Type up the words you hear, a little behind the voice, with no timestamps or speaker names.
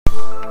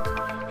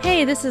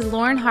Hey, this is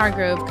Lauren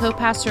Hargrove,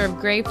 co-pastor of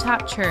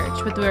Gravetop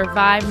Church with the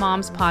Revive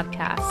Moms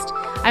podcast.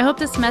 I hope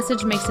this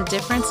message makes a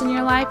difference in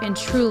your life and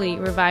truly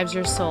revives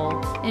your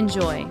soul.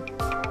 Enjoy.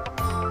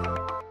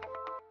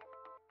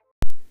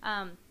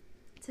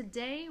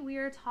 Today we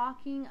are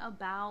talking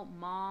about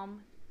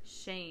mom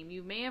shame.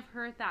 You may have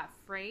heard that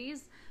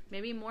phrase,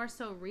 maybe more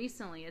so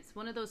recently. It's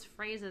one of those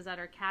phrases that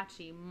are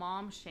catchy,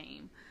 mom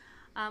shame.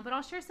 But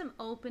I'll share some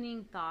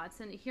opening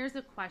thoughts. And here's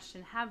a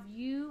question. Have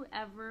you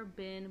ever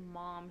been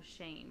mom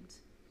shamed?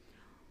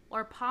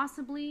 Or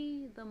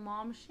possibly the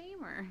mom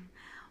shamer?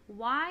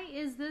 Why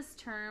is this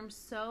term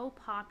so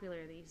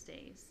popular these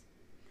days?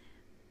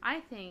 I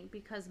think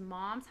because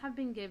moms have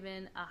been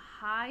given a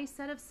high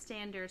set of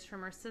standards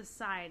from our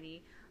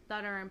society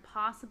that are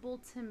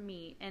impossible to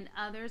meet, and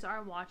others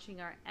are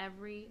watching our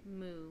every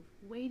move,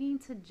 waiting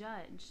to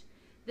judge.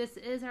 This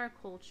is our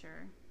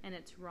culture, and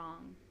it's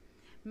wrong.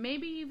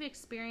 Maybe you've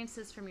experienced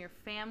this from your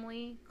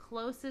family,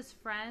 closest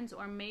friends,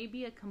 or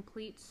maybe a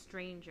complete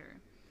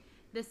stranger.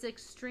 This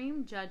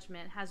extreme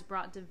judgment has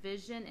brought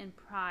division and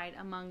pride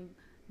among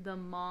the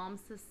mom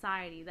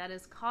society that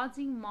is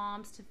causing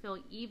moms to feel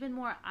even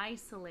more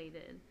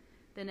isolated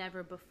than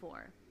ever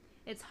before.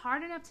 It's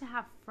hard enough to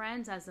have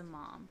friends as a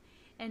mom,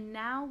 and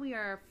now we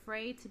are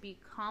afraid to be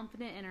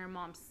confident in our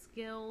mom's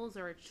skills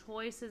or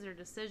choices or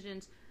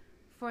decisions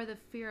for the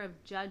fear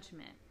of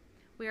judgment.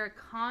 We are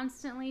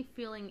constantly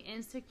feeling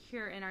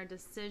insecure in our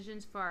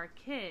decisions for our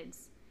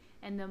kids,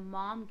 and the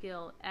mom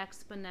guilt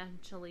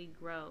exponentially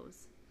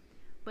grows.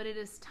 But it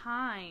is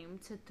time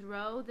to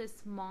throw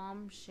this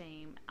mom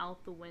shame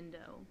out the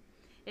window.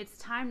 It's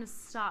time to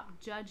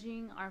stop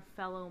judging our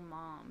fellow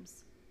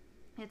moms.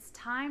 It's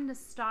time to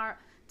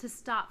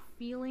stop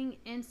feeling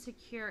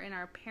insecure in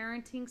our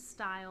parenting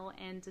style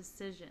and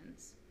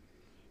decisions.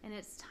 And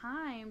it's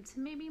time to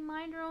maybe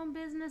mind our own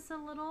business a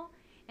little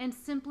and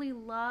simply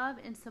love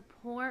and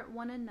support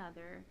one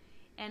another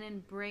and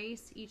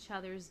embrace each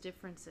other's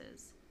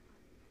differences.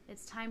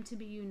 It's time to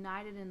be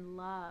united in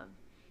love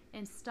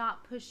and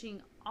stop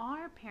pushing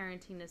our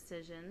parenting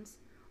decisions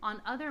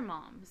on other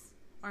moms.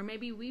 Or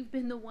maybe we've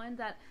been the one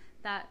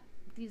that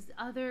these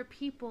other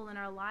people in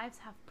our lives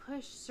have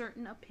pushed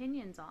certain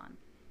opinions on.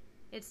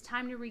 It's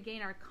time to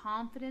regain our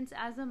confidence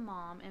as a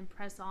mom and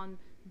press on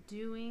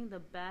doing the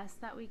best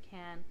that we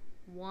can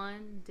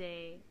one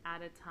day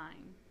at a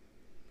time.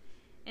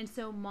 And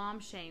so mom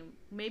shame,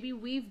 maybe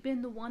we've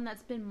been the one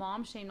that's been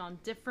mom shamed on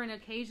different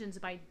occasions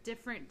by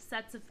different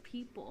sets of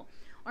people.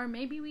 Or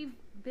maybe we've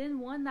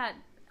been one that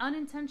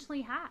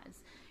unintentionally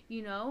has,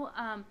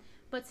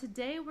 but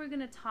today we're going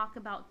to talk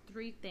about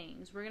three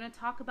things. We're going to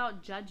talk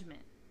about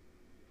judgment,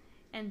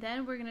 and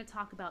then we're going to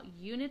talk about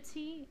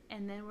unity,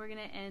 and then we're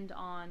going to end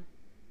on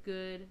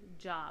good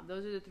job.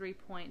 Those are the 3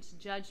 points: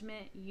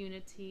 judgment,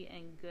 unity,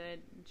 and good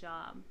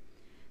job.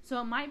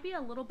 So it might be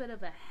a little bit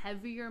of a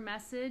heavier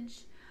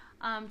message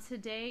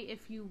today,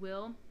 if you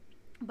will,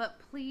 but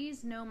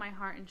please know my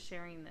heart in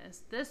sharing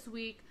this. This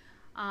week,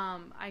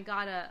 I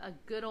got a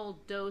good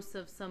old dose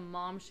of some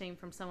mom shame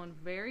from someone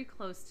very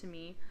close to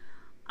me,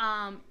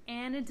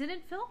 and it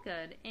didn't feel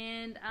good,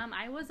 and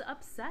I was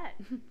upset,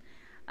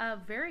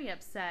 very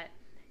upset.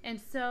 And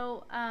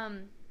so,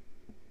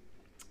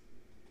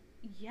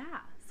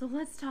 so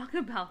let's talk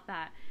about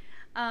that.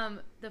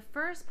 The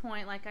first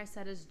point, like I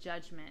said, is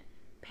judgment.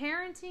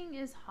 Parenting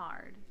is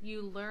hard.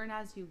 You learn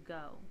as you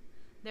go.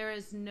 There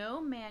is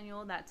no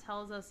manual that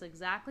tells us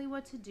exactly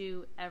what to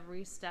do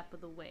every step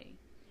of the way.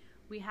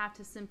 We have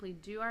to simply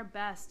do our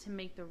best to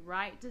make the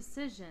right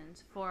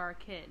decisions for our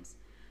kids.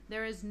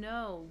 There is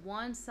no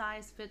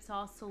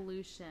one-size-fits-all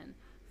solution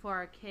for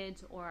our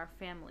kids or our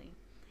family.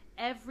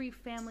 Every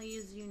family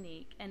is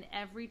unique and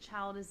every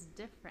child is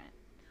different.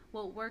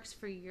 What works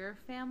for your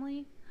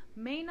family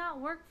may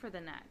not work for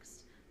the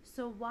next.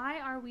 So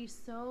why are we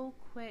so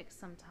quick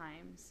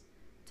sometimes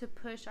to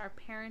push our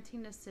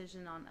parenting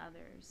decision on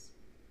others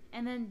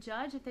and then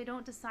judge if they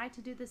don't decide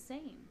to do the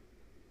same?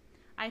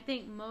 I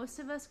think most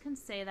of us can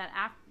say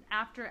that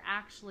after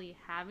actually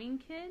having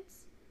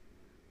kids,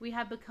 we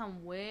have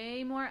become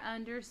way more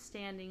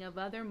understanding of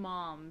other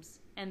moms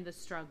and the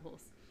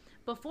struggles.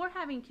 Before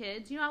having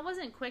kids, I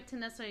wasn't quick to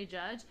necessarily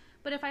judge,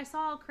 but if I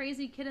saw a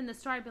crazy kid in the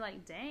store, I'd be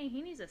like, dang,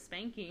 he needs a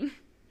spanking,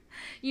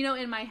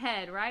 in my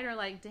head, right? Or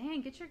like,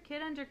 dang, get your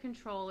kid under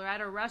control. Or at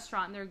a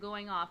restaurant and they're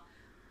going off.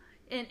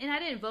 And I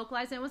didn't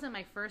vocalize it. It wasn't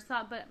my first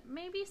thought, but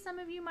maybe some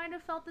of you might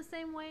have felt the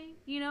same way.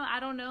 I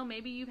don't know.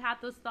 Maybe you've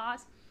had those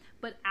thoughts.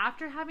 But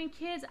after having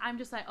kids, I'm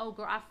just like, oh,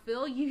 girl, I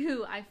feel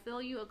you. I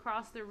feel you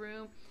across the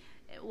room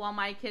while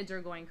my kids are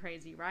going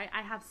crazy, right?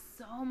 I have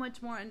so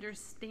much more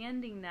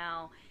understanding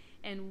now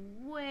and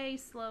way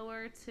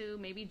slower to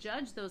maybe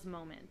judge those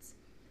moments.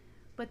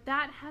 But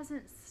that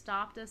hasn't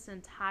stopped us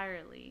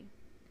entirely.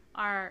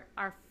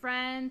 Our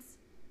friends,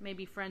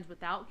 maybe friends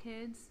without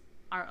kids,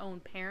 our own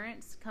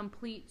parents,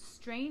 complete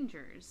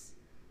strangers,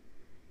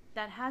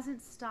 that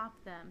hasn't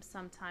stopped them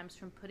sometimes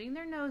from putting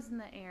their nose in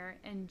the air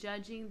and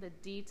judging the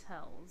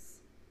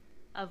details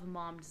of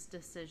mom's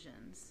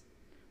decisions.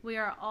 We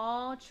are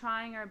all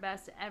trying our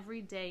best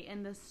every day,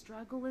 and the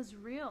struggle is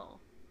real.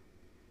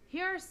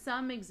 Here are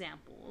some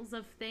examples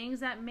of things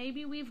that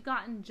maybe we've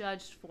gotten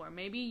judged for.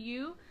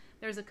 Maybe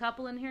there's a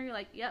couple in here, you're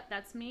like, yep,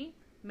 that's me.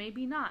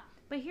 Maybe not.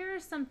 But here are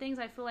some things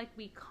I feel like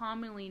we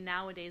commonly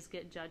nowadays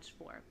get judged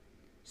for.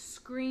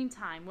 Screen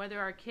time, whether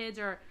our kids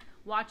are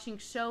watching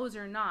shows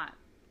or not.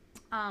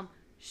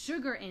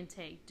 Sugar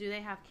intake, do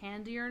they have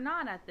candy or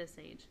not at this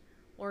age?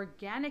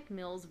 Organic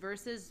meals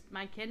versus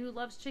my kid who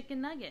loves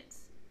chicken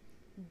nuggets.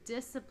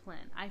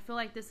 Discipline, I feel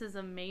like this is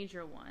a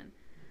major one.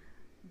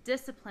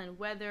 Discipline,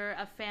 whether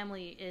a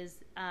family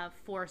is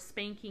for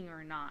spanking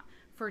or not,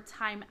 for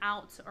time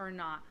out or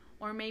not,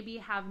 or maybe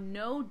have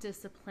no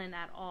discipline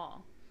at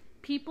all.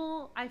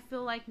 People, I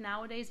feel like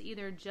nowadays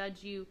either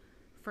judge you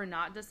for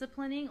not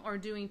disciplining or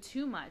doing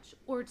too much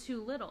or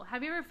too little.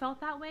 Have you ever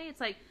felt that way?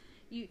 It's like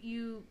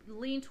you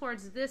lean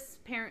towards this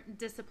parent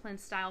discipline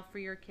style for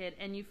your kid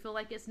and you feel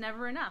like it's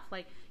never enough.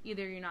 Like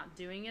either you're not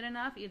doing it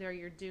enough, either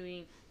you're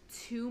doing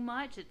too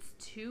much, it's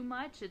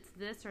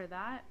this or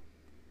that.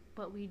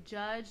 But we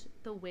judge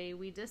the way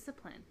we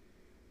discipline.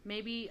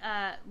 Maybe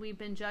we've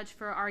been judged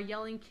for our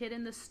yelling kid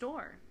in the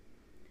store.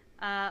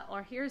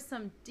 Or here's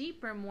some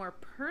deeper, more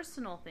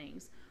personal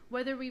things.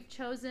 Whether we've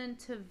chosen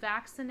to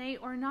vaccinate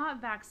or not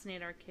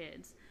vaccinate our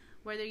kids.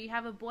 Whether you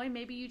have a boy,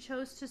 maybe you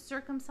chose to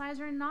circumcise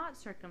or not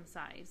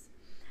circumcise.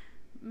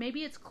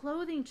 Maybe it's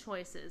clothing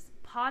choices,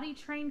 potty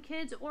trained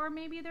kids, or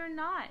maybe they're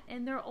not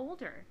and they're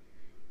older.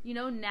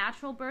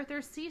 Natural birth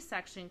or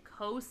C-section,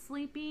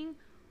 co-sleeping,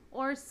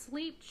 or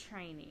sleep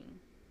training.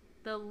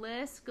 The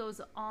list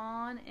goes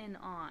on and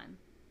on.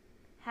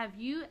 Have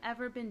you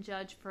ever been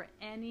judged for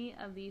any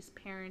of these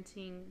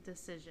parenting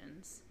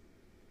decisions?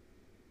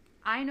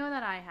 I know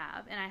that I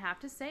have, and I have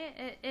to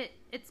say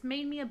it's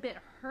made me a bit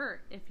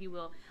hurt, if you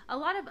will. A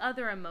lot of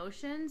other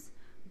emotions,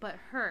 but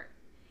hurt.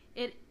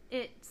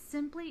 It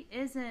simply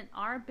isn't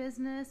our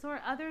business or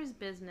others'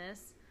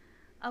 business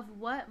of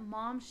what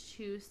moms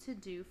choose to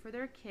do for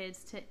their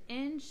kids to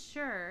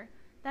ensure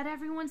that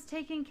everyone's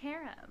taken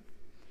care of.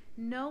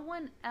 No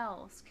one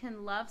else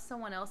can love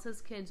someone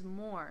else's kids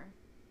more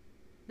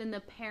than the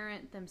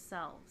parent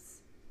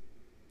themselves.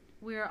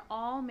 We are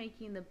all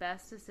making the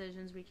best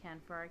decisions we can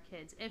for our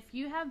kids. If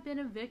you have been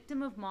a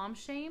victim of mom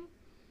shame,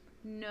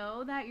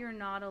 know that you're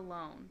not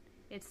alone.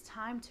 It's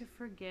time to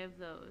forgive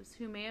those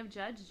who may have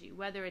judged you,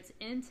 whether it's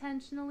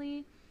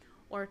intentionally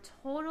or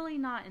totally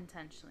not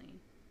intentionally.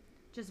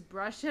 Just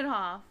brush it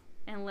off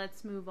and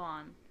let's move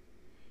on.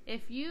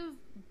 If you've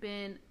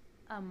been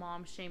a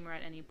mom shamer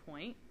at any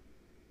point,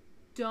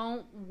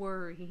 don't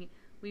worry.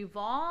 We've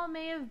all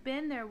may have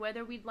been there,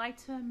 whether we'd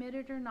like to admit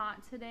it or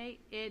not today.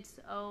 It's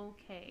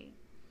okay.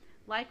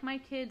 Like my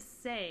kids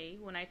say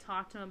when I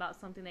talk to them about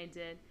something they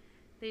did,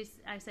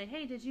 I say,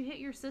 hey, did you hit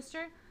your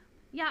sister?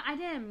 Yeah, I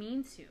didn't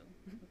mean to.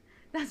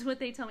 That's what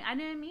they tell me. I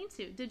didn't mean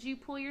to. Did you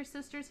pull your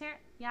sister's hair?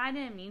 Yeah, I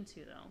didn't mean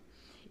to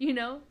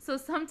though. So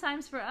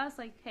sometimes for us,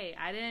 like, hey,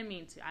 I didn't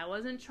mean to. I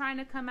wasn't trying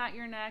to come at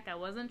your neck. I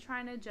wasn't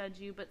trying to judge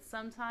you, but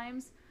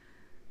sometimes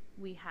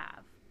we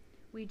have.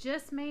 We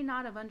just may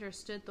not have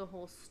understood the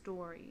whole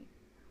story.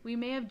 We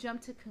may have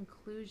jumped to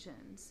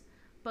conclusions,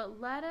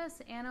 but let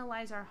us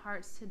analyze our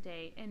hearts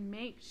today and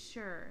make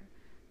sure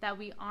that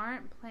we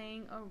aren't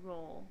playing a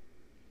role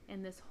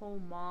in this whole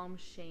mom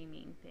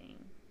shaming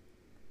thing.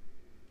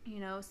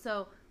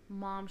 So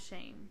mom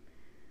shame,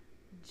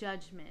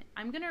 judgment.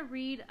 I'm going to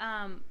read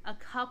a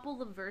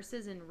couple of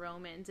verses in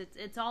Romans.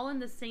 It's all in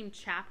the same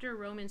chapter,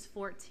 Romans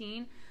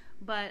 14.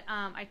 But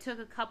I took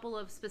a couple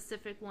of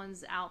specific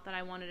ones out that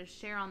I wanted to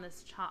share on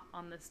this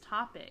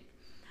topic.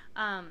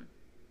 And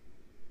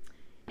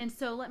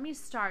so let me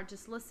start.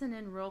 Just listen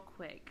in real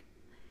quick.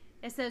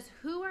 It says,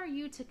 who are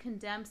you to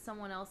condemn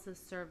someone else's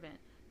servant?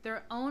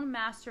 Their own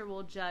master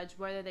will judge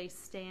whether they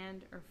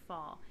stand or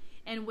fall.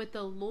 And with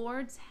the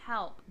Lord's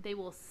help, they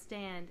will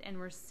stand and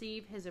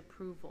receive his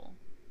approval.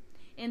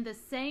 In the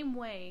same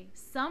way,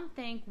 some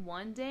think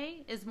one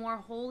day is more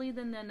holy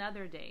than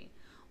another day,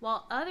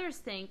 while others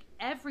think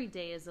every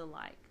day is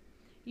alike.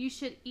 You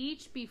should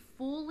each be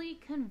fully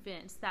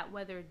convinced that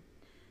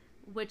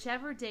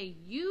whichever day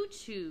you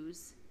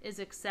choose is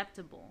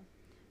acceptable.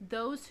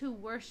 Those who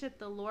worship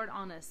the Lord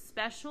on a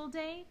special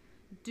day,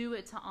 do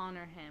it to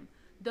honor him.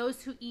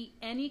 Those who eat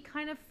any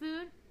kind of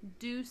food,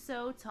 do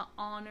so to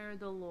honor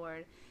the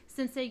Lord,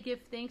 since they give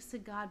thanks to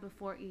God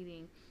before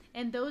eating.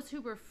 And those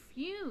who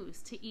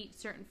refuse to eat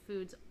certain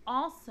foods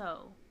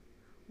also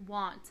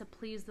want to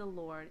please the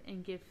Lord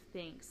and give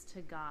thanks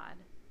to God.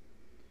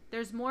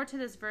 There's more to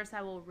this verse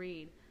I will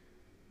read.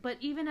 But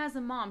even as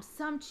a mom,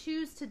 some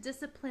choose to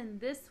discipline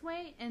this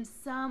way and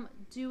some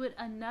do it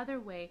another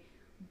way.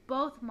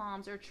 Both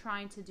moms are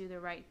trying to do the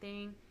right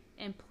thing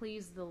and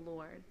please the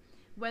Lord.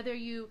 Whether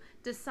you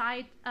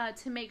decide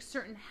to make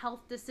certain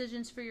health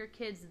decisions for your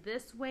kids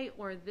this way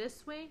or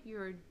this way,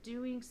 you're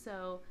doing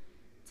so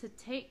to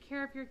take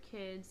care of your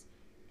kids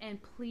and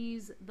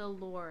please the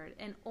Lord.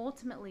 And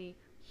ultimately,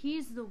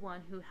 he's the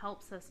one who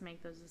helps us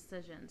make those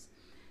decisions.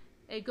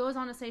 It goes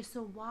on to say,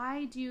 so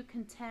why do you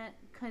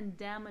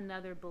condemn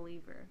another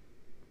believer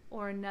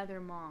or another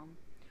mom?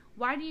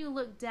 Why do you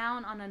look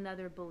down on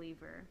another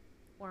believer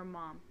or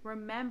mom.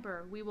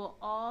 Remember, we will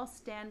all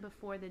stand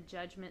before the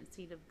judgment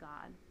seat of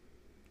God.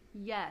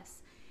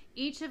 Yes,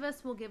 each of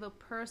us will give a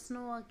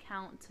personal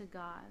account to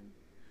God.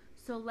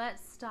 So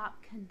let's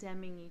stop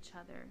condemning each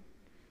other.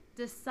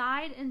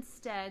 Decide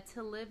instead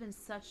to live in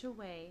such a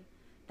way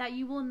that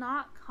you will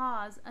not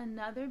cause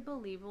another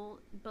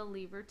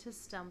believer to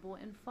stumble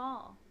and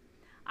fall.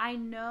 I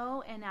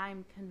know and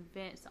I'm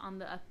convinced on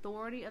the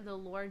authority of the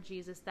Lord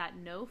Jesus that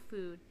no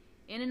food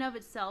in and of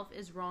itself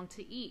is wrong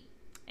to eat.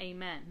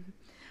 Amen.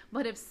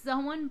 But if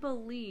someone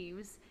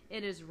believes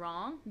it is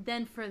wrong,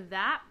 then for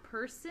that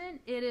person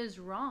it is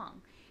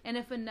wrong. And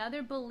if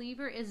another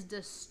believer is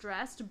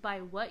distressed by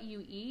what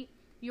you eat,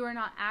 you are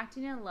not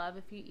acting in love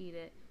if you eat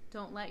it.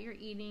 Don't let your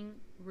eating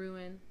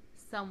ruin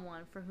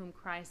someone for whom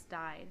Christ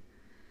died.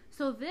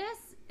 So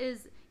this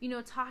is,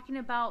 talking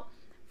about,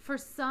 for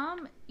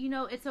some,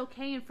 it's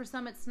okay, and for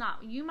some it's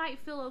not. You might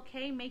feel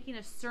okay making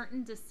a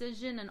certain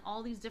decision in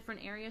all these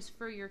different areas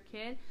for your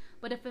kid,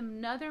 but if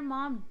another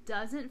mom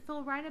doesn't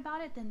feel right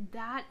about it, then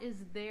that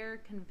is their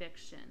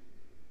conviction.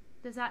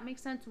 Does that make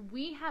sense?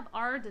 We have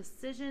our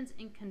decisions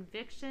and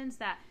convictions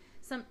that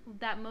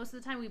most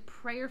of the time we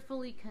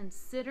prayerfully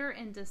consider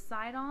and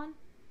decide on,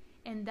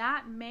 and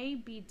that may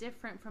be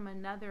different from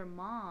another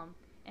mom,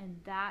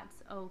 and that's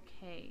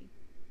okay.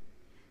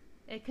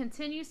 It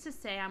continues to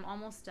say, I'm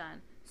almost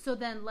done. So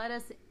then let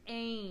us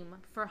aim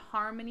for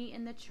harmony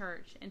in the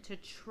church and to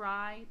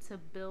try to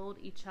build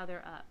each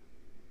other up.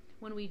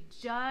 When we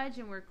judge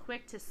and we're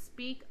quick to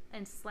speak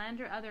and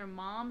slander other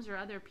moms or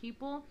other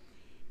people,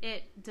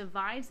 it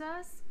divides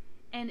us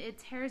and it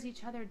tears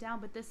each other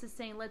down. But this is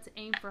saying let's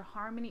aim for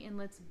harmony and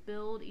let's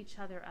build each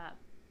other up.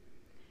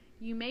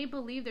 You may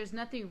believe there's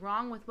nothing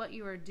wrong with what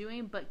you are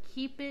doing, but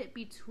keep it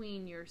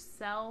between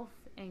yourself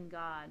and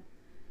God.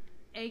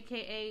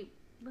 AKA,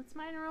 let's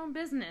mind our own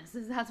business.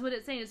 That's what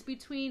it's saying. It's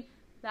between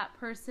that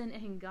person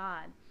and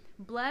God.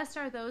 Blessed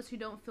are those who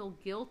don't feel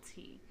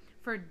guilty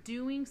for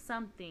doing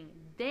something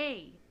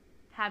they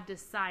have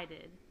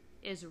decided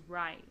is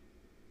right.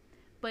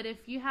 But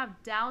if you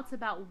have doubts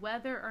about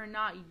whether or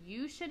not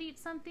you should eat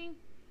something,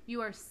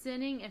 you are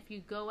sinning if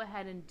you go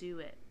ahead and do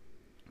it.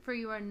 For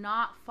you are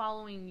not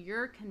following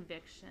your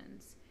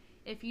convictions.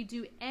 If you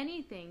do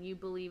anything you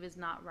believe is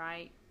not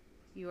right,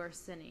 you are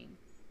sinning.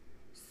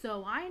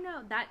 So I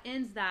know that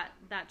ends that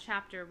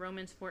chapter,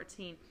 Romans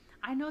 14.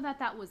 I know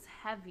that was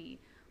heavy,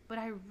 but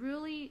I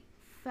really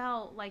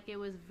felt like it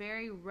was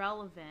very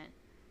relevant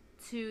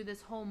to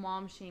this whole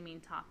mom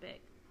shaming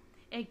topic.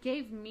 It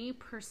gave me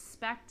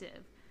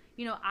perspective.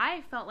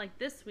 I felt like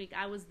this week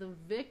I was the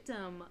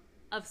victim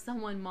of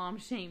someone mom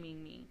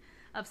shaming me,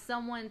 of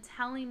someone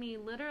telling me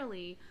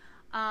literally,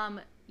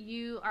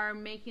 you are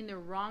making the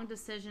wrong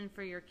decision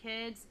for your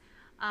kids.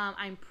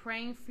 I'm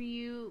praying for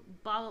you.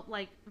 Blah,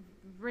 blah,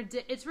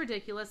 it's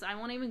ridiculous. I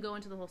won't even go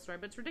into the whole story,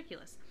 but it's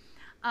ridiculous.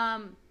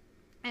 And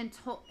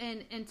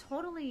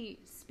totally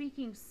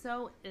speaking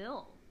so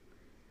ill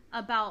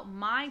about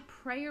my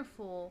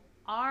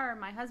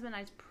husband and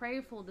I's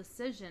prayerful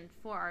decision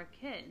for our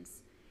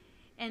kids.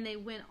 And they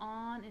went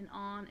on and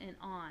on and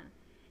on.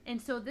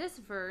 And so this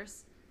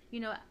verse,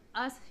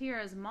 us here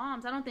as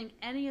moms, I don't think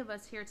any of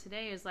us here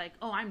today is like,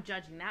 oh, I'm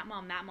judging that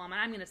mom, and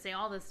I'm going to say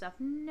all this stuff.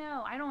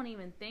 No, I don't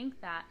even think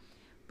that.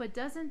 But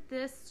doesn't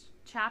this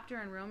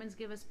chapter in Romans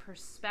give us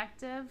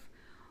perspective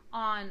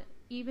on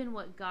even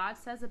what God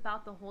says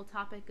about the whole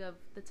topic of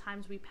the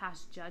times we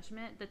pass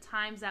judgment, the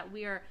times that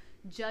we are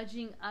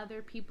judging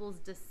other people's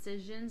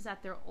decisions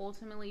that they're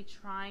ultimately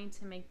trying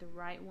to make the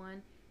right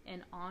one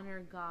and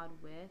honor God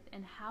with,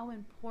 and how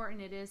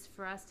important it is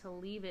for us to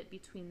leave it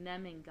between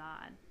them and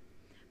God,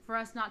 for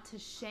us not to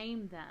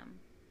shame them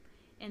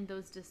in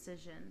those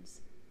decisions.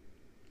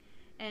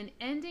 And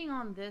ending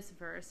on this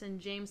verse in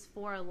James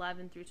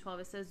 4:11 through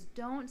 12, it says,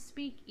 don't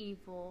speak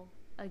evil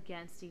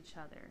against each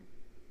other.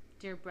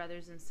 Dear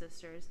brothers and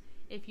sisters,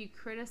 if you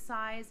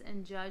criticize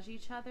and judge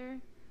each other,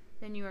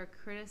 then you are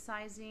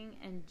criticizing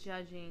and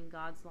judging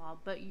God's law.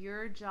 But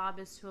your job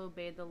is to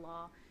obey the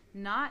law,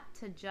 not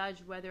to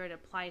judge whether it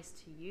applies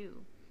to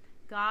you.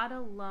 God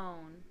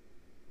alone,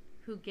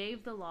 who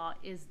gave the law,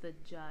 is the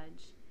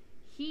judge.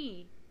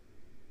 He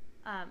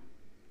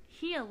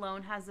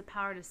alone has the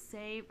power to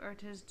save or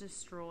to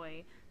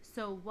destroy.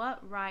 So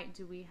what right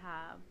do we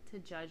have to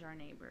judge our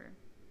neighbor?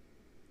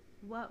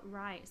 What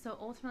right? So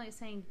ultimately it's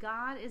saying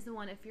God is the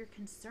one. If you're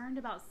concerned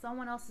about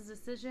someone else's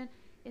decision,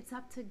 it's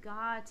up to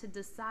God to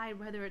decide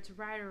whether it's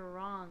right or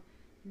wrong,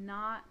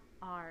 not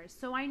ours.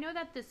 So I know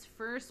that this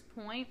first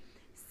point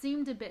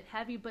seemed a bit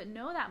heavy, but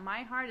know that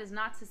my heart is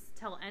not to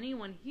tell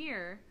anyone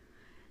here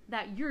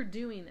that you're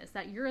doing this,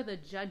 that you're the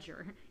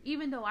judger.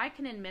 Even though I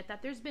can admit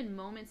that there's been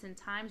moments and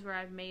times where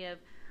I may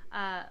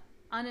have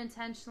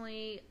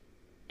unintentionally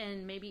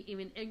and maybe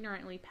even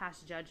ignorantly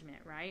passed judgment,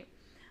 right?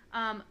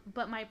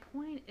 But my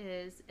point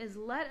is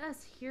let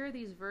us hear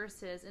these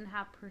verses and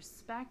have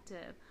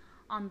perspective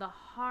on the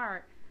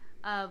heart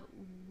of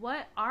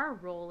what our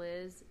role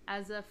is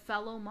as a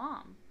fellow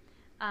mom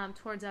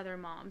towards other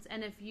moms.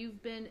 And if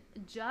you've been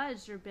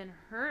judged or been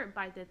hurt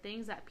by the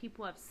things that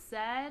people have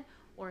said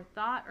or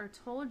thought or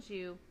told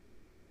you,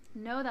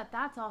 know that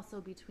that's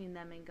also between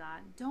them and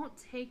God. Don't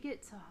take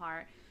it to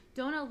heart.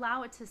 Don't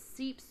allow it to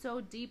seep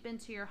so deep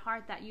into your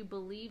heart that you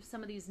believe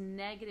some of these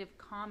negative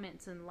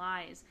comments and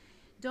lies.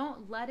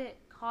 Don't let it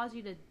cause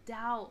you to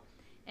doubt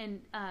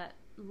and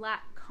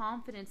lack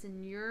confidence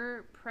in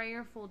your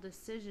prayerful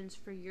decisions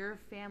for your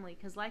family.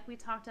 Because like we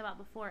talked about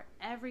before,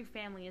 every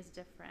family is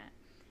different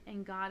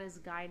and God is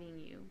guiding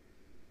you.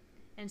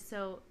 And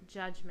so,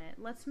 judgment.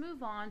 Let's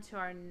move on to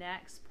our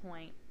next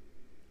point,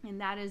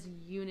 and that is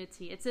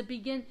unity.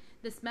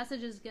 This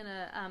message is going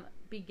to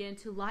begin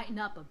to lighten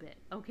up a bit,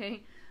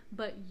 okay?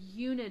 But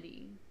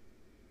unity.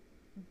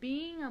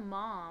 Being a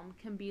mom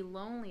can be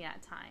lonely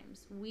at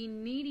times. We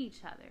need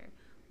each other.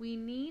 We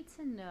need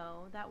to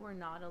know that we're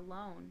not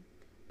alone.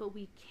 But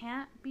we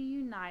can't be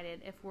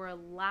united if we're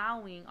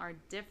allowing our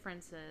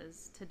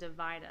differences to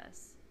divide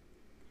us.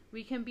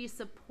 We can be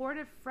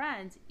supportive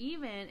friends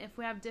even if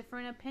we have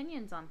different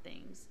opinions on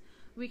things.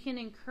 We can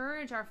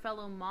encourage our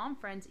fellow mom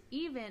friends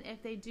even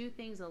if they do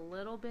things a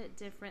little bit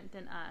different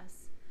than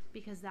us,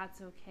 because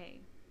that's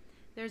okay.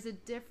 There's a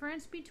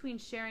difference between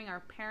sharing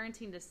our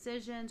parenting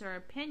decisions or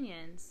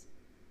opinions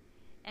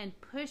and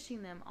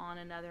pushing them on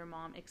another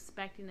mom,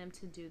 expecting them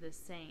to do the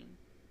same.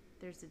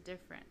 There's a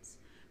difference.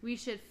 We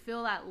should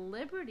feel at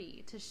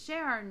liberty to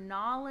share our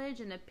knowledge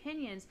and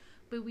opinions,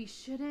 but we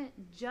shouldn't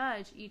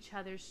judge each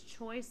other's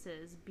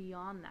choices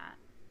beyond that.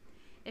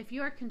 If we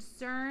are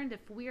concerned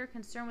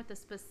with a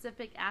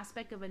specific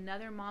aspect of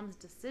another mom's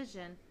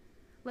decision,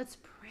 let's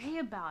pray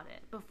about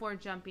it before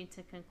jumping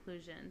to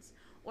conclusions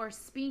or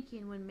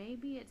speaking when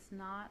maybe it's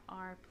not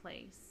our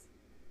place.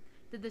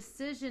 The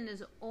decision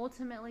is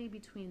ultimately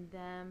between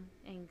them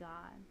and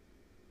God.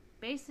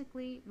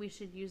 Basically, we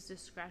should use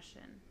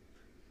discretion.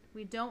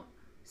 We don't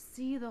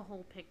see the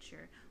whole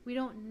picture. We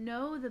don't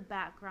know the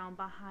background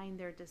behind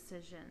their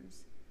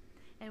decisions.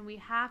 And we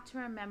have to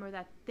remember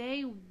that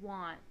they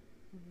want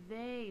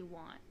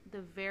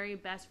the very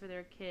best for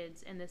their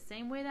kids in the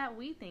same way that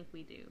we think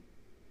we do.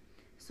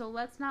 So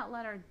let's not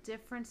let our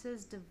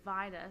differences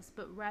divide us,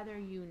 but rather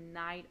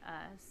unite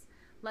us.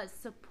 Let's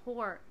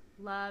support,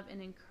 love,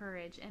 and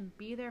encourage and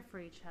be there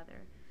for each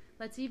other.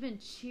 Let's even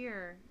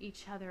cheer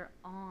each other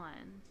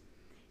on.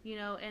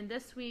 And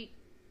this week,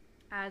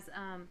 as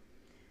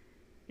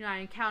I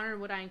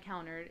encountered what I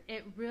encountered,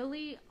 it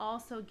really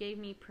also gave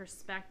me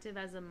perspective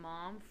as a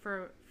mom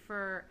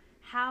for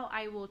how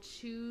I will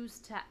choose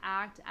to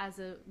act as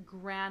a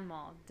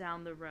grandma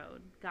down the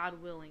road,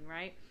 God willing,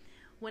 right?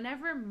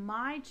 Whenever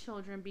my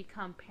children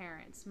become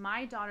parents,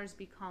 my daughters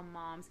become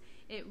moms,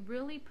 it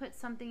really puts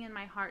something in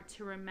my heart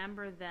to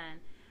remember then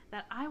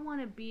that I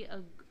want to be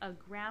a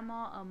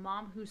grandma, a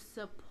mom who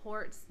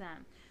supports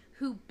them,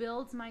 who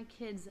builds my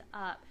kids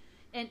up.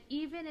 And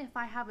even if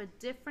I have a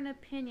different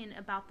opinion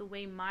about the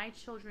way my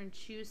children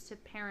choose to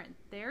parent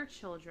their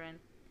children,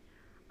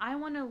 I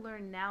want to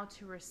learn now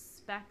to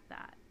respect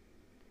that.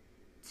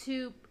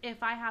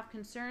 If I have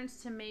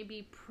concerns, to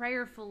maybe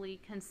prayerfully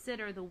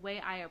consider the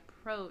way I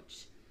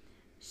approach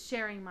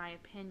sharing my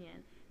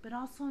opinion, but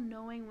also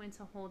knowing when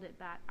to hold it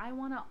back. I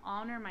want to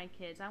honor my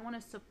kids. I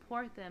want to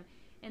support them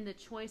in the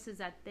choices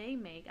that they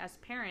make as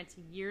parents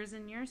years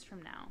and years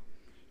from now,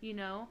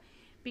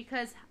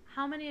 because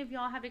how many of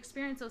y'all have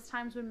experienced those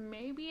times when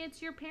maybe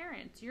it's your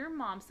parents, your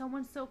mom,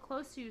 someone so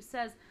close to you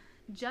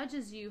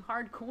judges you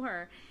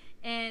hardcore,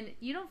 and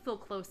you don't feel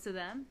close to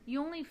them.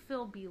 You only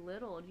feel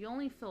belittled. You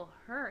only feel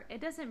hurt. It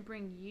doesn't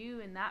bring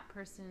you and that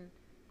person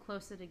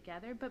closer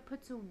together, but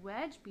puts a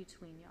wedge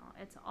between y'all.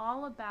 It's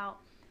all about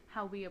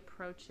how we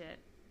approach it.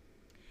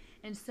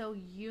 And so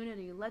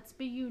unity, let's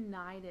be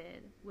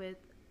united with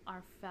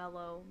our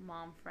fellow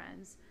mom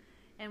friends.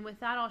 And with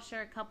that, I'll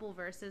share a couple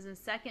verses. In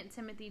 2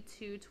 Timothy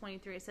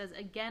 2:23, it says,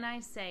 "Again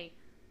I say,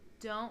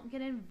 don't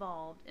get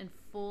involved in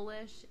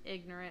foolish,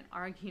 ignorant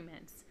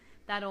arguments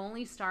that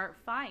only start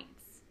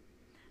fights.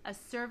 A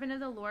servant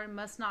of the Lord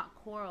must not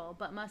quarrel,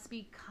 but must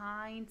be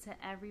kind to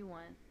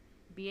everyone,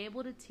 be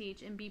able to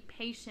teach, and be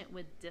patient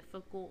with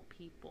difficult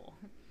people."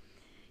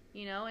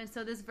 And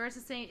so this verse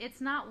is saying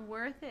it's not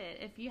worth it.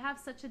 If you have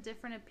such a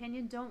different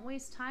opinion, don't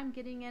waste time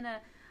getting in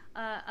a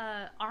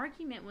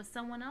argument with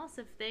someone else.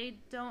 If they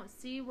don't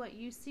see what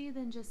you see,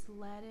 then just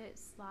let it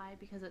slide,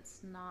 because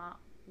it's not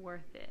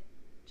worth it.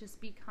 Just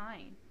be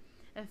kind.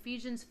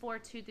 Ephesians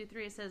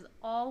 4:2-3, it says,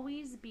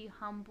 "Always be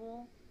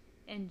humble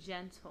and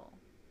gentle.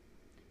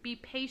 Be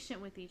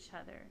patient with each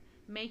other,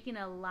 making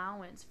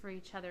allowance for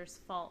each other's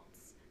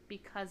faults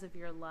because of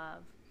your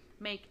love.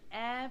 Make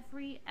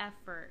every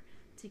effort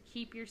to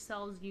keep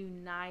yourselves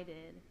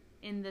united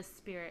in the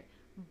Spirit,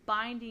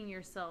 binding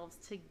yourselves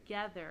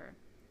together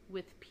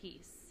with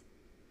peace."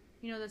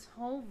 This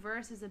whole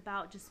verse is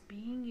about just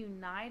being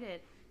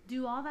united.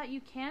 Do all that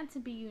you can to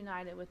be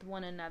united with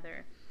one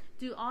another.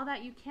 Do all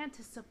that you can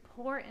to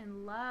support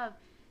and love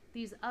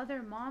these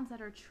other moms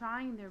that are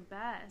trying their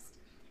best.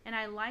 And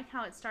I like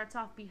how it starts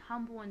off, be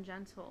humble and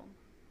gentle.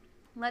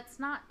 Let's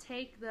not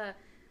take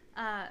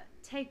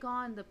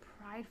on the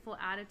prideful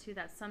attitude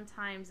that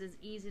sometimes is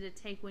easy to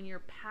take when you're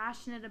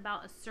passionate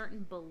about a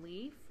certain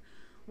belief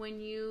when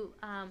you,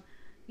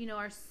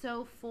 are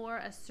so for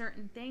a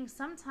certain thing.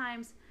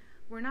 Sometimes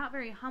we're not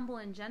very humble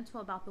and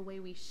gentle about the way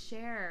we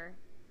share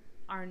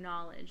our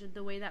knowledge,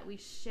 the way that we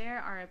share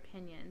our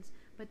opinions.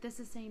 But this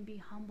is saying be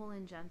humble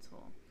and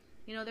gentle.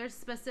 There's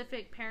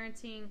specific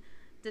parenting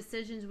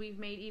decisions we've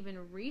made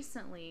even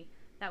recently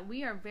that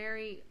we are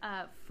very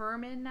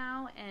firm in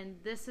now, and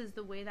this is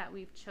the way that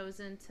we've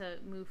chosen to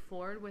move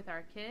forward with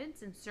our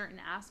kids in certain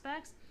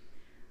aspects.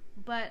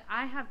 But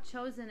I have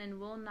chosen and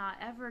will not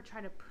ever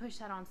try to push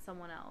that on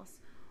someone else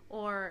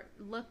or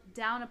look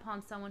down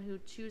upon someone who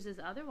chooses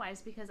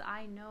otherwise, because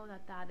I know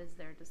that that is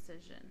their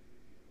decision.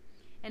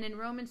 And in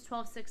Romans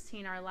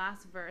 12:16, our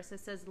last verse,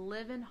 it says,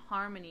 live in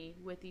harmony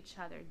with each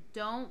other.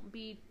 Don't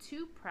be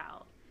too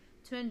proud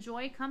to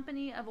enjoy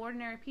company of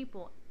ordinary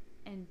people,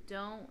 and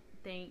don't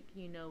think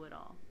you know it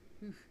all.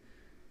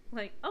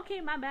 Like,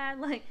 okay, my bad.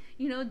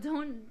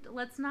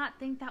 Let's not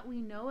think that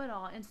we know it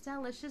all. Instead,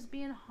 let's just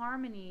be in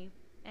harmony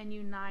and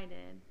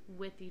united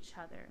with each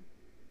other.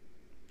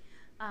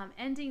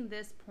 Ending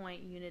this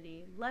point,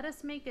 unity, let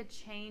us make a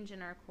change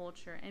in our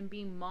culture and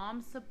be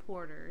mom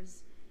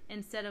supporters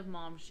instead of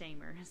mom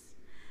shamers.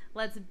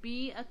 Let's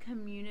be a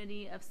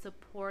community of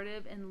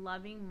supportive and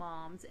loving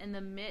moms in the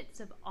midst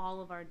of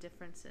all of our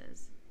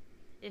differences.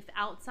 If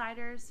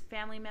outsiders,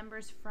 family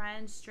members,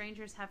 friends,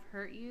 strangers have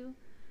hurt you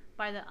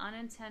by the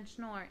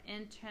unintentional or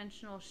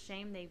intentional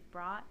shame they've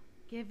brought,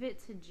 give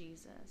it to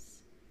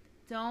Jesus.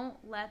 Don't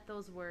let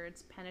those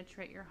words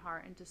penetrate your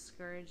heart and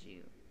discourage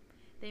you.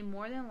 They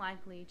more than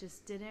likely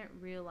just didn't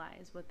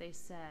realize what they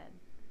said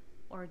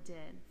or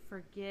did.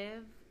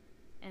 Forgive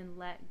and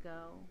let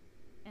go.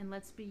 And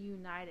let's be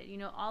united.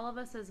 All of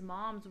us as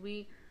moms,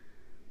 we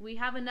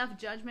have enough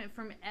judgment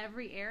from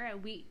every era.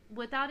 We,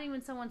 without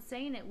even someone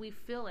saying it, we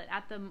feel it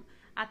at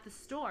the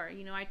store.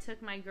 I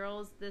took my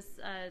girls this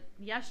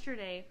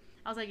yesterday.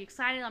 I was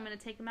excited. I'm going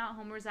to take them out.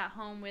 Homer's at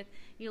home with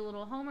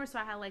little Homer, so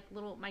I had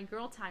my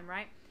girl time,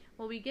 right?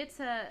 Well, we get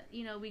to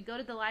we go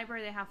to the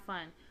library. They have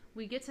fun.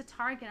 We get to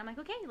Target. I'm like,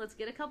 okay, let's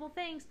get a couple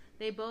things.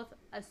 They both,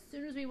 as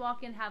soon as we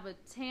walk in, have a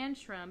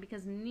tantrum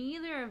because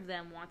neither of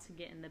them want to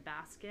get in the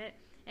basket.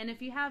 And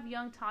if you have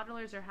young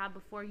toddlers or have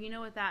before, you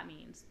know what that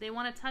means. They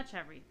want to touch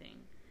everything,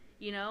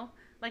 I want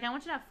you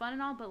to have fun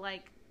and all, but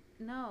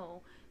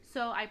no.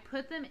 So I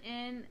put them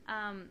in,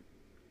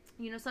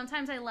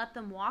 sometimes I let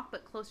them walk,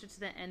 but closer to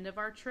the end of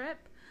our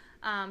trip.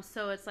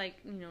 So it's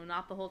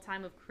not the whole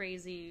time of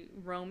crazy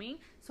roaming.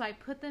 So I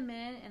put them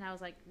in and I was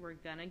like, we're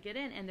gonna get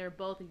in. And they're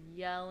both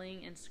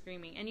yelling and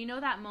screaming. And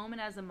that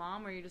moment as a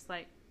mom where you're just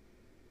and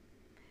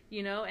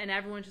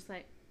everyone's just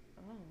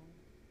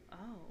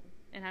oh.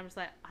 And I'm just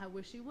I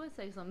wish you would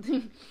say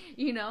something.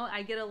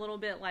 I get a little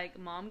bit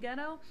mom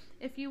ghetto,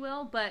 if you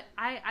will. But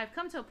I've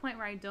come to a point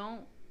where I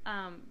don't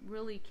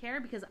really care,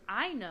 because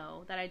I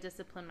know that I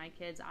discipline my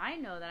kids. I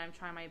know that I'm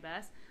trying my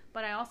best.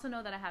 But I also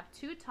know that I have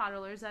two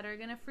toddlers that are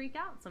going to freak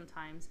out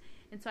sometimes.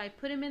 And so I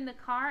put them in the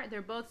car.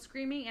 They're both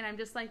screaming. And I'm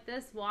just like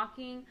this,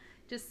 walking,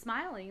 just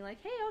smiling.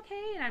 Hey,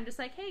 okay. And I'm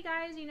just hey,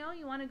 guys,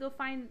 you want to go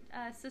find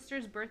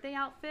sister's birthday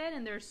outfit?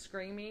 And they're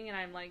screaming. And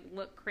I'm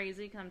look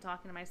crazy because I'm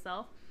talking to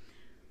myself.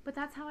 But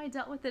that's how I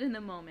dealt with it in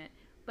the moment.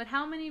 But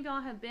how many of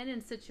y'all have been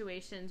in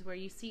situations where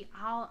you see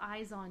all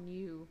eyes on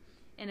you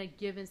in a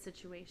given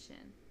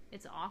situation?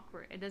 It's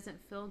awkward. It doesn't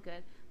feel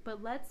good.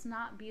 But let's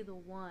not be the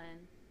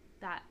one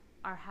that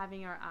are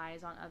having our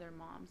eyes on other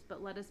moms.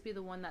 But let us be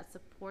the one that's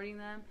supporting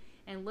them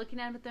and looking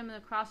at them in the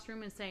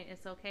classroom and saying,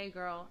 it's okay,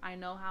 girl. I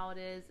know how it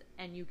is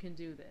and you can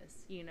do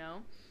this,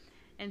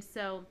 And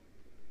so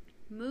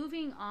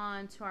moving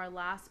on to our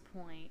last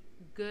point,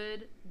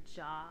 good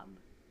job.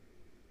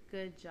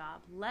 Good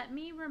job. Let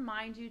me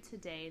remind you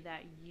today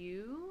that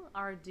you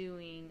are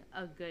doing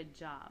a good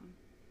job.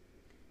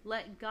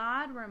 Let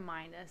God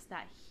remind us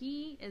that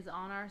He is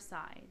on our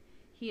side.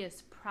 He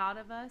is proud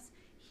of us.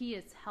 He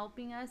is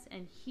helping us,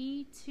 and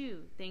He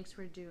too thinks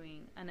we're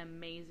doing an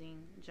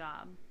amazing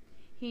job.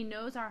 He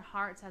knows our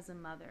hearts as a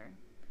mother.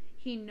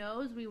 He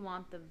knows we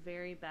want the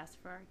very best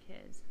for our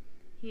kids.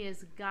 He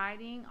is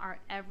guiding our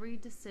every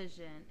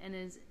decision and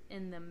is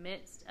in the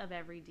midst of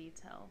every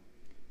detail.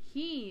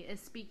 He is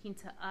speaking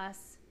to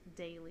us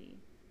daily.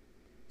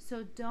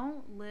 So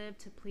don't live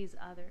to please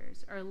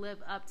others or live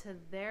up to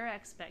their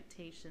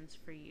expectations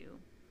for you,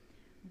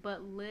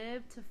 but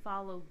live to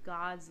follow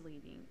God's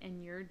leading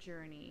in your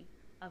journey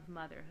of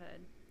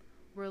motherhood.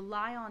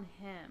 Rely on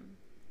Him,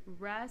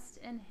 rest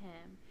in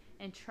Him,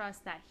 and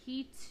trust that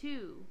He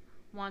too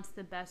wants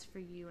the best for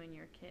you and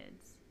your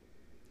kids.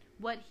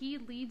 What He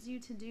leads you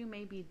to do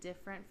may be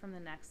different from the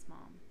next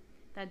mom.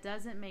 That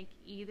doesn't make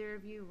either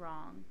of you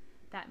wrong.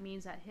 That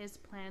means that His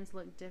plans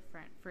look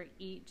different for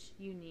each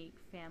unique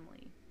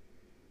family.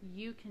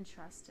 You can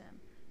trust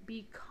Him.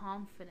 Be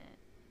confident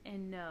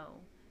and know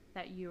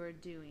that you are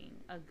doing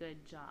a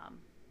good job.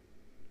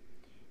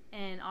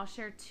 And I'll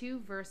share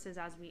two verses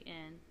as we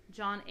end.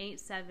 John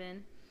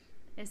 8:7,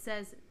 it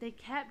says, they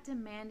kept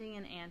demanding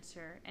an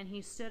answer, and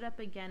He stood up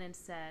again and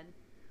said,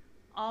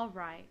 all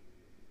right.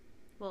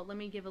 Well, let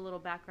me give a little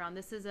background.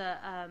 This is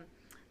a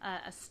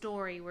a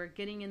story. We're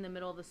getting in the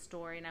middle of the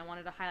story, and I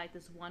wanted to highlight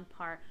this one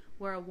part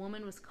where a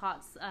woman was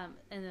caught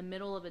in the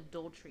middle of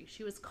adultery.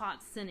 She was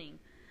caught sinning.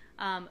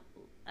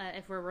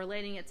 If we're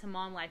relating it to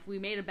mom life, we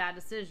made a bad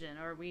decision,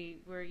 or we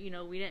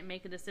didn't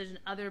make a decision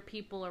other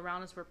people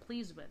around us were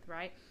pleased with,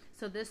 right?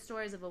 So this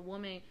story is of a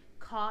woman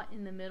caught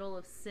in the middle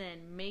of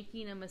sin,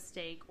 making a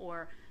mistake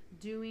or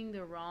doing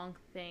the wrong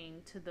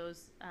thing to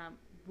those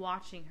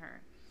watching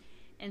her.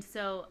 And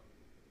so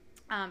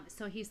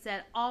he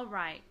said, all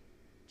right.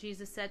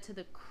 Jesus said to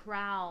the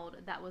crowd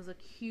that was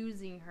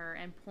accusing her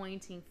and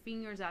pointing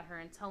fingers at her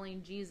and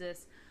telling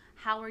Jesus,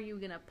 how are you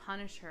going to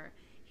punish her?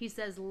 He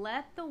says,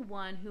 let the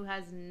one who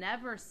has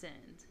never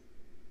sinned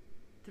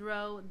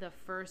throw the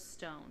first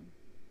stone.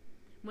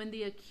 When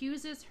the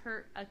accusers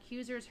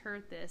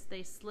heard this,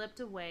 they slipped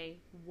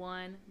away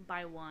one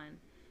by one,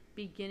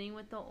 beginning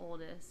with the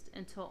oldest,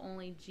 until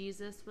only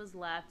Jesus was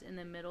left in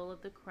the middle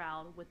of the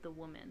crowd with the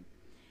woman.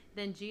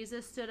 Then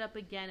Jesus stood up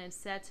again and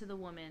said to the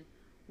woman,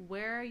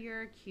 where are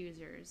your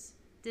accusers?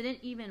 Didn't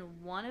even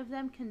one of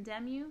them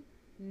condemn you?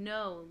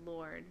 No,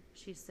 Lord,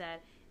 she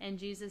said. And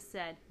Jesus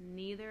said,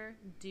 neither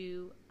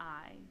do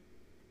I.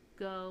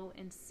 Go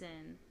and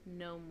sin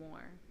no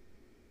more.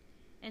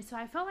 And so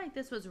I felt like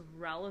this was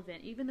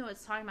relevant, even though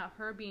it's talking about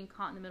her being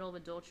caught in the middle of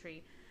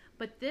adultery.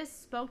 But this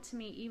spoke to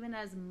me even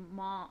as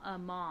a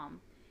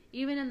mom,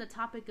 even in the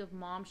topic of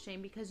mom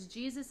shame, because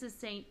Jesus is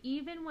saying,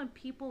 even when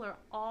people are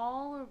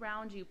all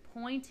around you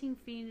pointing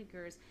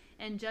fingers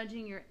and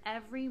judging your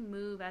every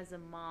move as a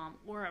mom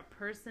or a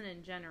person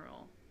in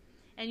general,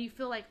 and you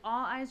feel like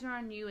all eyes are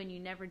on you and you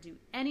never do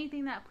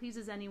anything that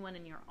pleases anyone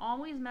and you're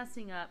always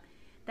messing up,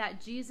 that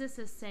Jesus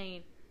is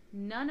saying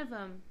none of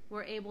them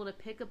were able to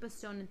pick up a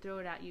stone and throw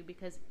it at you,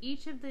 because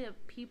each of the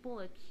people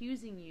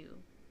accusing you,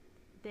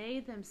 they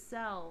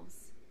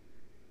themselves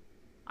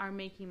are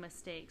making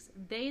mistakes.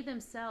 They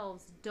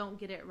themselves don't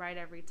get it right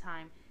every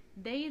time.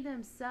 They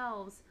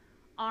themselves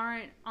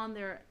aren't on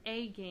their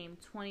A game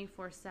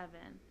 24/7.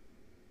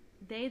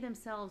 They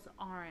themselves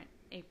aren't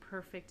a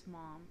perfect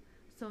mom.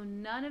 So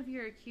none of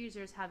your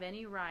accusers have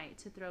any right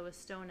to throw a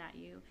stone at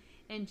you.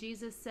 And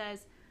Jesus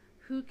says,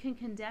 who can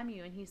condemn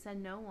you? And he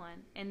said, no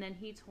one. And then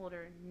he told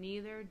her,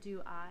 neither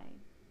do I.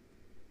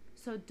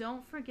 So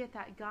don't forget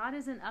that God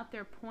isn't up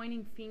there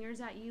pointing fingers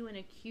at you and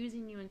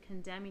accusing you and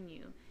condemning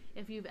you.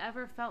 If you've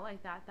ever felt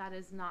like that, that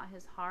is not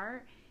his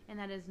heart, and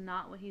that is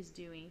not what he's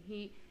doing.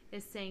 He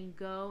is saying,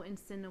 go and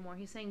sin no more.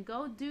 He's saying,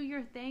 go do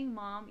your thing,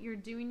 mom. You're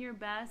doing your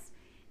best,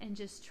 and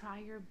just try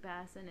your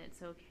best, and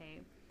it's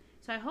okay.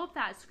 So I hope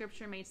that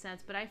scripture made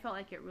sense, but I felt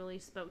like it really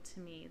spoke to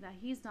me, that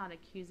he's not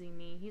accusing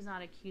me. He's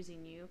not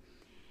accusing you.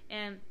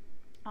 And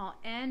I'll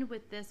end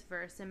with this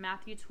verse in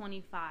Matthew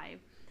 25,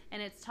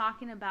 and it's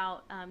talking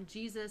about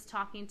Jesus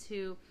talking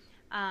to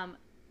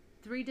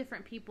 3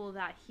 different people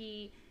that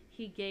he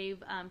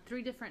gave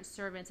 3 different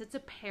servants. It's a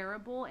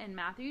parable in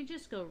Matthew. You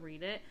just go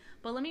read it.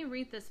 But let me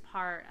read this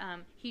part.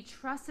 He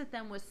trusted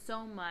them with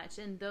so much,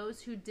 and those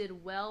who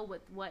did well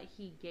with what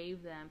he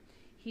gave them,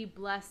 he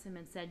blessed them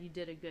and said, you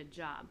did a good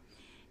job.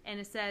 And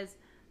it says,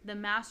 the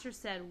master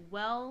said,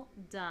 well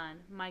done,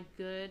 my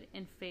good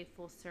and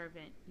faithful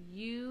servant.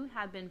 You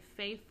have been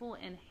faithful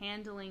in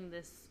handling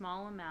this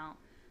small amount,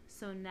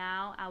 so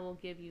now I will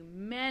give you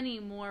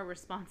many more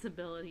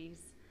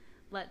responsibilities.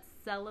 Let's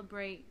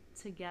celebrate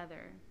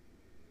together.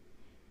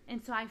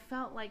 And so I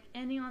felt like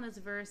ending on this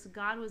verse,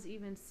 God was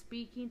even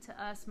speaking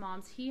to us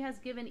moms. He has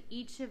given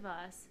each of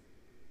us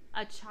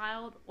a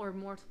child or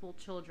multiple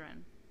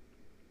children.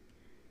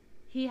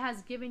 He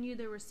has given you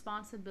the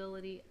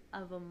responsibility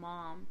of a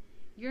mom.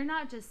 You're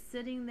not just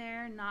sitting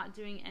there not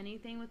doing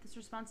anything with this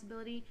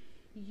responsibility.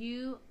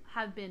 You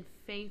have been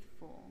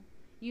faithful.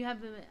 You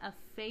have been a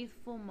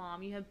faithful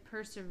mom. You have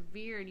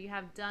persevered. You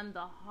have done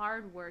the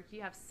hard work.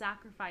 You have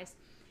sacrificed.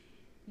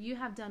 You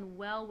have done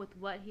well with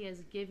what he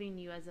has given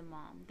you as a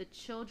mom, the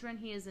children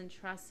he has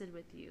entrusted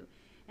with you.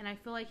 And I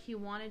feel like he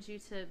wanted you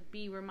to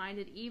be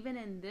reminded, even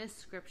in this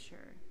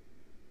scripture,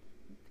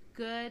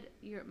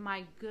 you're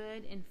my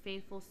good and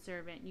faithful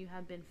servant. You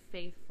have been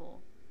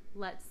faithful.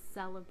 Let's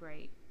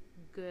celebrate.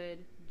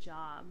 Good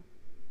job.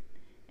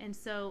 And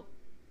so,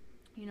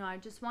 I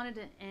just wanted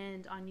to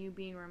end on you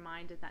being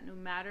reminded that no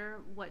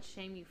matter what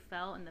shame you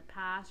felt in the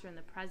past or in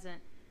the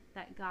present,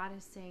 that God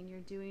is saying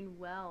you're doing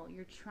well,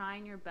 you're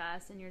trying your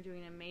best, and you're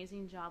doing an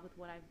amazing job with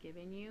what I've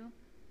given you,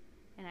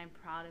 and I'm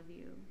proud of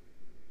you.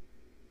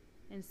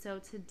 And so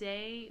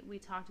today we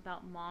talked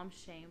about mom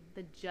shame,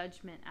 the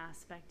judgment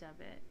aspect of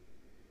it,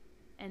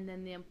 and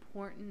then the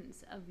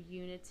importance of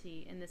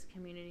unity in this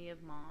community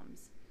of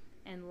moms.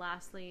 And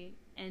lastly,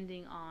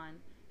 ending on,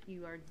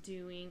 you are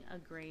doing a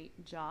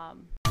great job.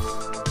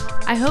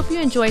 I hope you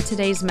enjoyed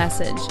today's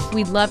message.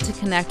 We'd love to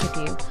connect with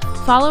you.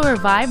 Follow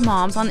Revive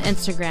Moms on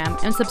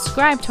Instagram and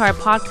subscribe to our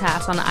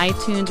podcast on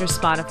iTunes or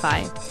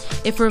Spotify.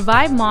 If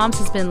Revive Moms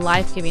has been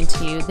life-giving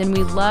to you, then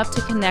we'd love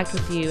to connect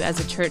with you as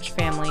a church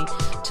family.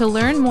 To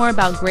learn more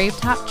about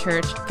Gravetop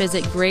Church,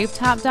 visit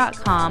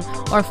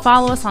gravetop.com or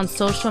follow us on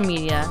social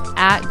media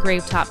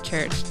 @Gravetop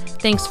Church.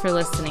 Thanks for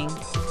listening.